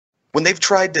when they've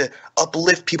tried to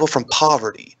uplift people from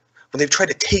poverty, when they've tried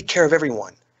to take care of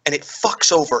everyone, and it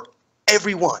fucks over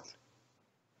everyone.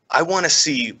 I want to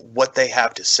see what they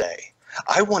have to say.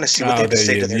 I want to see what they have to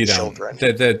say to their children.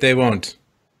 They won't.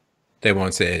 They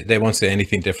won't say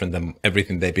anything different than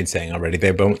everything they've been saying already.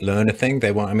 They won't learn a thing.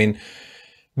 They won't. I mean,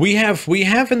 we have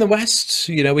in the West,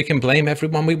 we can blame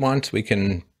everyone we want. We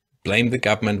can blame the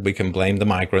government. We can blame the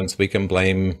migrants. We can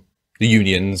blame the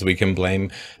unions. We can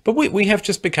blame, but we have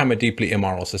just become a deeply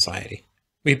immoral society.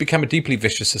 We've become a deeply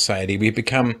vicious society. We've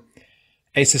become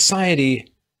a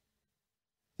society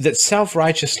that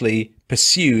self-righteously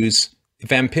pursues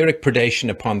vampiric predation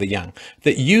upon the young,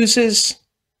 that uses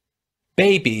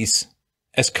babies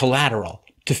as collateral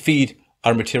to feed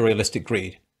our materialistic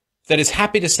greed, that is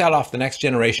happy to sell off the next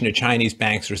generation of Chinese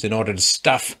banksters in order to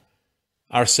stuff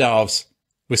ourselves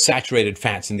with saturated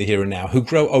fats in the here and now, who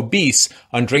grow obese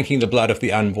on drinking the blood of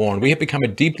the unborn. We have become a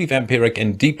deeply vampiric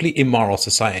and deeply immoral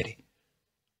society.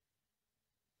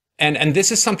 And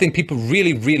this is something people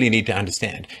really, really need to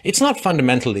understand. It's not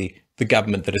fundamentally the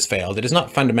government that has failed. It is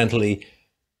not fundamentally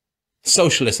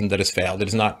socialism that has failed. It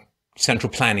is not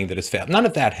central planning that has failed. None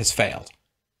of that has failed.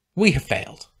 We have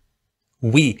failed.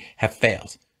 We have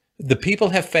failed. The people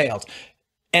have failed.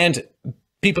 And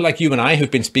people like you and I who've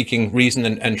been speaking reason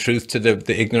and truth to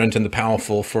the ignorant and the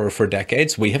powerful for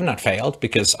decades, we have not failed,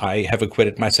 because I have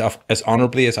acquitted myself as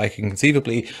honorably as I can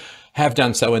conceivably have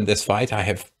done so in this fight. I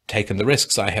have taken the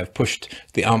risks. I have pushed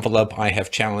the envelope. I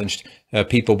have challenged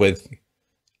people with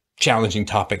challenging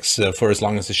topics for as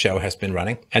long as the show has been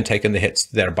running, and taken the hits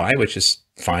thereby, which is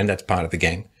fine. That's part of the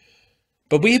game.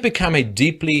 But we have become a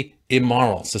deeply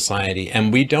immoral society,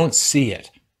 and we don't see it.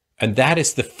 And that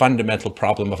is the fundamental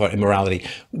problem of our immorality.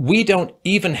 We don't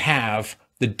even have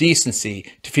the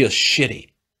decency to feel shitty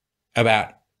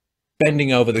about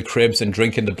bending over the cribs and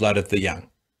drinking the blood of the young.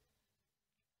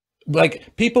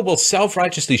 Like, people will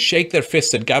self-righteously shake their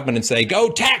fists at government and say,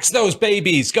 go tax those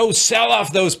babies, go sell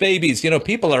off those babies.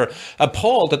 People are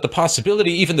appalled at the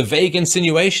possibility, even the vague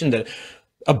insinuation that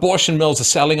abortion mills are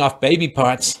selling off baby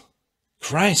parts.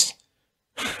 Christ,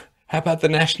 how about the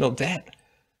national debt?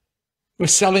 We're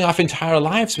selling off entire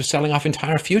lives. We're selling off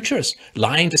entire futures,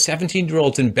 lying to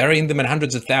 17-year-olds and burying them in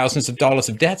hundreds of thousands of dollars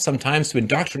of debt, sometimes to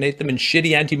indoctrinate them in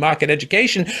shitty anti-market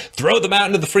education, throw them out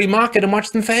into the free market and watch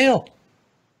them fail.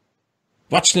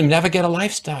 Watch them never get a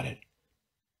life started.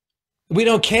 We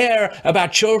don't care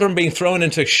about children being thrown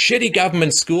into shitty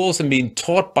government schools and being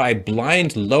taught by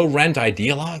blind, low-rent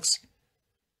ideologues.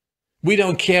 We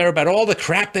don't care about all the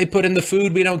crap they put in the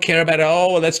food. We don't care about,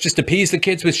 let's just appease the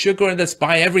kids with sugar and let's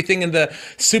buy everything in the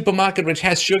supermarket which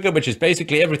has sugar, which is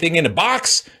basically everything in a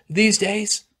box these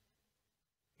days.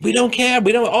 We don't care.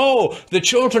 The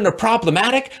children are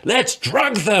problematic. Let's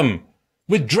drug them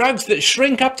with drugs that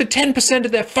shrink up to 10%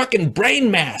 of their fucking brain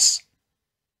mass.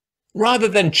 Rather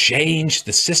than change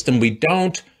the system, we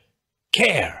don't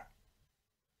care.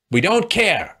 We don't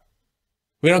care.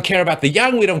 We don't care about the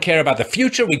young. We don't care about the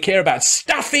future. We care about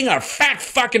stuffing our fat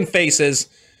fucking faces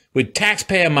with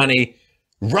taxpayer money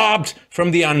robbed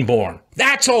from the unborn.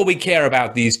 That's all we care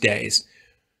about these days.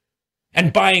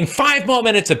 And buying 5 more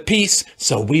minutes of peace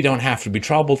so we don't have to be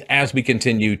troubled as we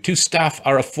continue to stuff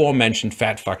our aforementioned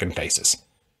fat fucking faces.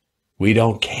 We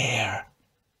don't care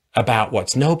about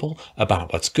what's noble,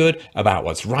 about what's good, about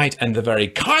what's right, and the very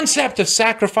concept of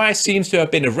sacrifice seems to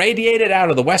have been irradiated out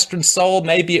of the Western soul.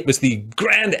 Maybe it was the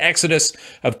grand exodus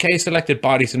of case-elected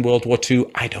bodies in World War II.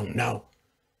 I don't know.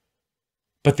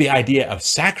 But the idea of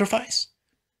sacrifice,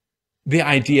 the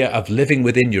idea of living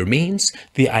within your means,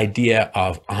 the idea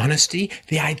of honesty,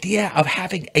 the idea of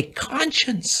having a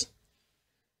conscience.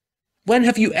 When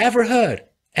have you ever heard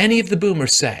any of the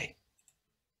boomers say,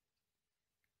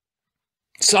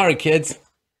 sorry, kids,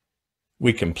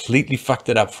 we completely fucked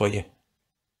it up for you.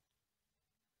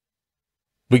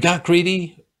 We got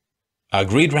greedy, our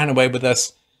greed ran away with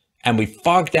us, and we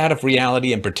fogged out of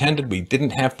reality and pretended we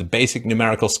didn't have the basic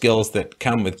numerical skills that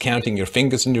come with counting your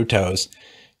fingers and your toes.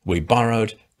 We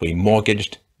borrowed, we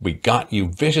mortgaged, we got you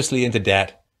viciously into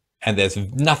debt, and there's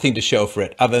nothing to show for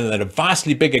it other than a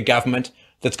vastly bigger government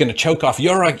that's going to choke off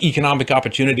your economic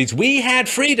opportunities. We had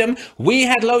freedom, we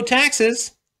had low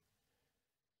taxes,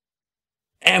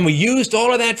 and we used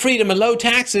all of that freedom and low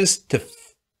taxes to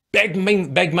beg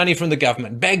money from the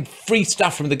government, beg free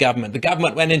stuff from the government. The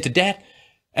government went into debt,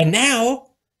 and now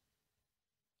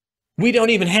we don't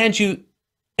even hand you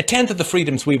a tenth of the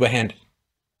freedoms we were handed.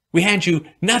 We hand you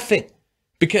nothing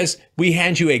because we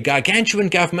hand you a gargantuan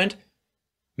government,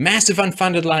 massive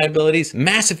unfunded liabilities,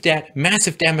 massive debt,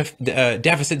 massive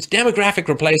deficits, demographic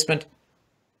replacement,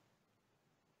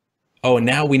 Oh,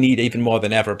 now we need even more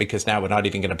than ever because now we're not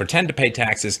even going to pretend to pay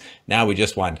taxes. Now we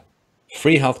just want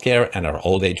free healthcare and our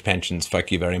old age pensions.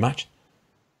 Fuck you very much.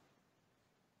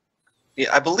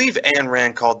 Yeah, I believe Ayn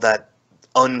Rand called that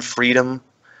unfreedom,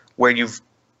 where you've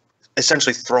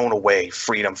essentially thrown away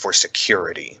freedom for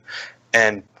security.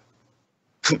 And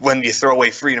when you throw away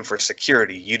freedom for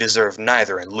security, you deserve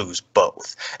neither and lose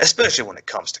both, especially when it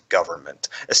comes to government,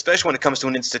 especially when it comes to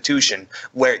an institution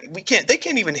where they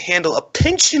can't even handle a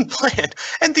pension plan,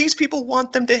 and these people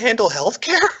want them to handle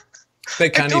healthcare? They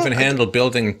can't even handle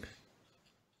building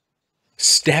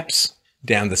steps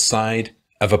down the side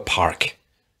of a park,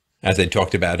 as they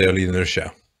talked about earlier in the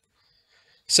show.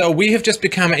 So we have just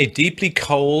become a deeply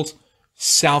cold,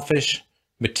 selfish,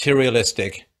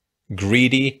 materialistic,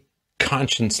 greedy,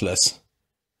 conscienceless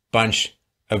bunch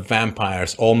of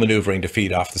vampires, all maneuvering to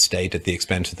feed off the state at the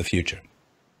expense of the future.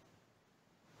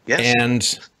 Yes.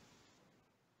 And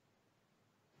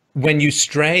when you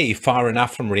stray far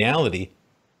enough from reality,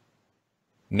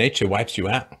 nature wipes you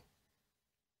out.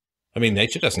 I mean,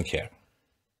 nature doesn't care.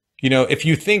 You know, if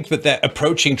you think that that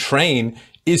approaching train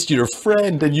is your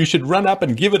friend and you should run up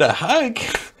and give it a hug,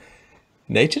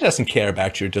 nature doesn't care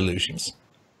about your delusions.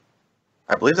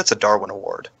 I believe that's a Darwin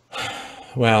Award.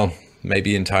 Well,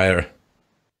 maybe entire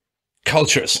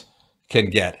cultures can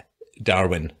get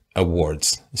Darwin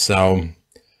Awards. So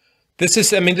this is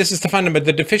the fundamental.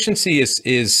 The deficiency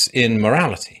is in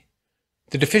morality.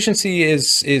 The deficiency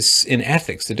is in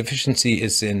ethics. The deficiency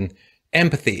is in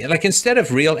empathy. Like, instead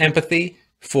of real empathy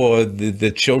for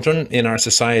the children in our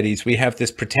societies, we have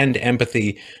this pretend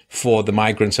empathy for the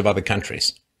migrants of other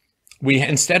countries. We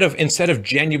instead of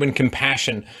genuine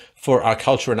compassion for our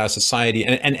culture and our society,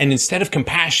 and instead of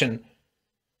compassion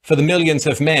for the millions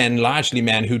of men, largely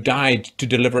men, who died to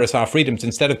deliver us our freedoms,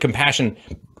 instead of compassion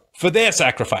for their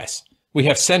sacrifice, we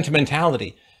have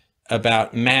sentimentality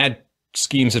about mad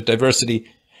schemes of diversity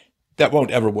that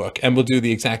won't ever work and will do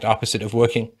the exact opposite of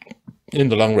working in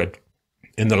the long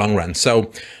run.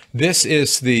 So this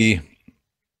is the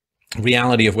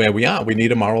reality of where we are. We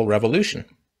need a moral revolution.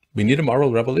 We need a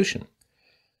moral revolution.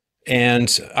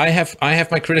 And I have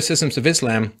my criticisms of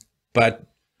Islam, but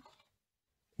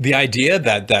the idea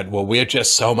that well, we're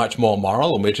just so much more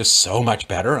moral and we're just so much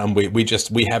better and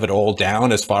we have it all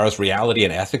down as far as reality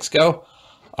and ethics go,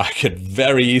 I could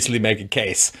very easily make a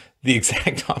case the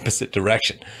exact opposite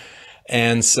direction.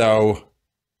 And so,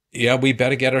 yeah, we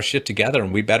better get our shit together,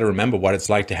 and we better remember what it's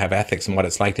like to have ethics, and what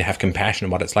it's like to have compassion,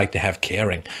 and what it's like to have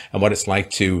caring, and what it's like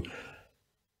to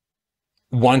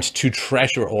want to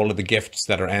treasure all of the gifts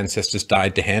that our ancestors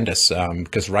died to hand us.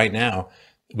 Because right now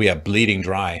we are bleeding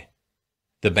dry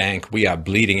the bank. We are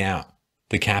bleeding out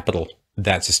the capital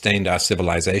that sustained our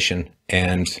civilization.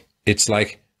 And it's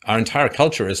like our entire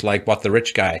culture is like what the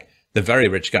rich guy, the very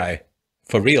rich guy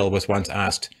for real, was once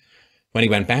asked when he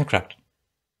went bankrupt.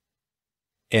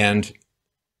 And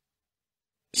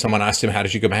someone asked him, how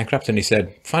did you go bankrupt? And he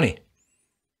said, funny,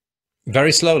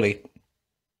 very slowly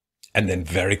and then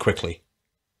very quickly.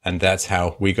 And that's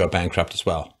how we go bankrupt as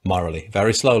well, morally,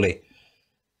 very slowly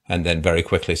and then very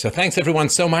quickly. So thanks everyone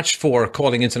so much for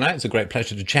calling in tonight. It's a great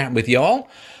pleasure to chat with you all.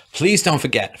 Please don't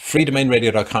forget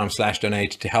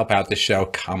freedomainradio.com/donate to help out this show.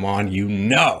 Come on, you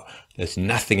know there's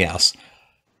nothing else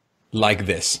like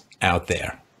this out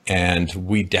there. And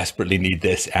we desperately need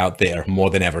this out there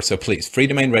more than ever. So please,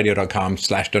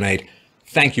 freedomainradio.com/donate.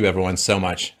 Thank you everyone so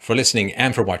much for listening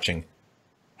and for watching.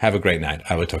 Have a great night.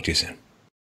 I will talk to you soon.